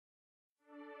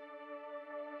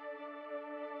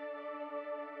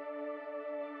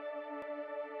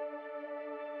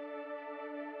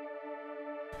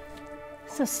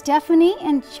So Stephanie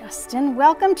and Justin,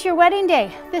 welcome to your wedding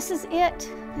day. This is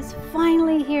it. It's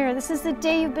finally here. This is the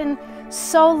day you've been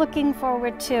so looking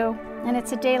forward to. And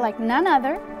it's a day like none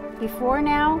other, before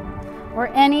now, or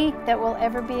any that will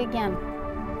ever be again.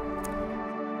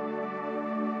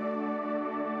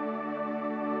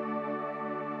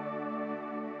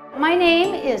 My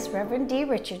name is Reverend Dee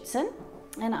Richardson,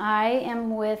 and I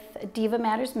am with Diva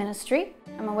Matters Ministry.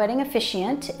 I'm a wedding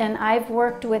officiant, and I've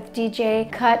worked with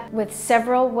DJ Cutt with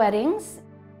several weddings.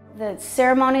 The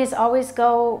ceremonies always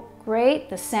go great,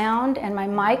 the sound and my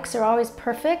mics are always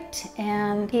perfect,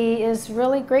 and he is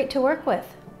really great to work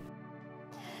with.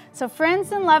 So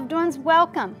friends and loved ones,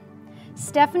 welcome.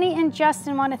 Stephanie and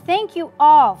Justin want to thank you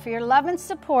all for your love and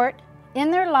support in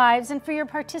their lives and for your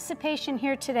participation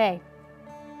here today.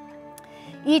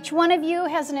 Each one of you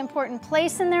has an important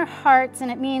place in their hearts, and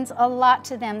it means a lot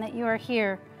to them that you are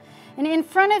here. And in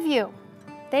front of you,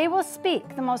 they will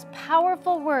speak the most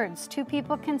powerful words two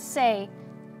people can say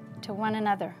to one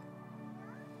another.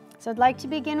 So I'd like to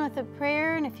begin with a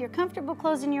prayer, and if you're comfortable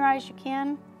closing your eyes, you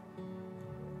can.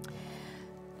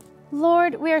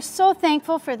 Lord, we are so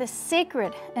thankful for this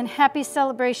sacred and happy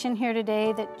celebration here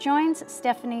today that joins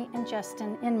Stephanie and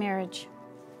Justin in marriage.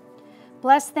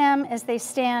 Bless them as they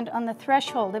stand on the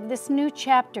threshold of this new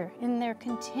chapter in their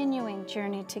continuing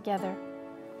journey together.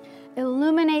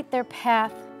 Illuminate their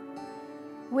path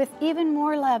with even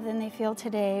more love than they feel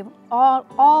today,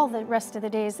 all the rest of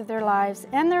the days of their lives,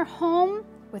 and their home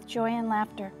with joy and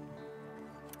laughter.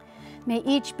 May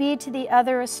each be to the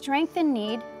other a strength in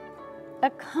need,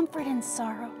 a comfort in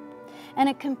sorrow, and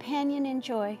a companion in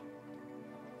joy.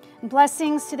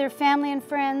 Blessings to their family and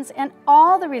friends and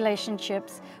all the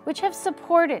relationships which have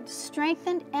supported,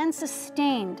 strengthened, and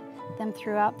sustained them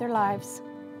throughout their lives.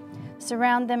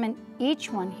 Surround them and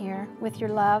each one here with your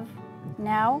love,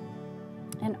 now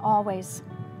and always.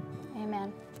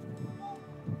 Amen.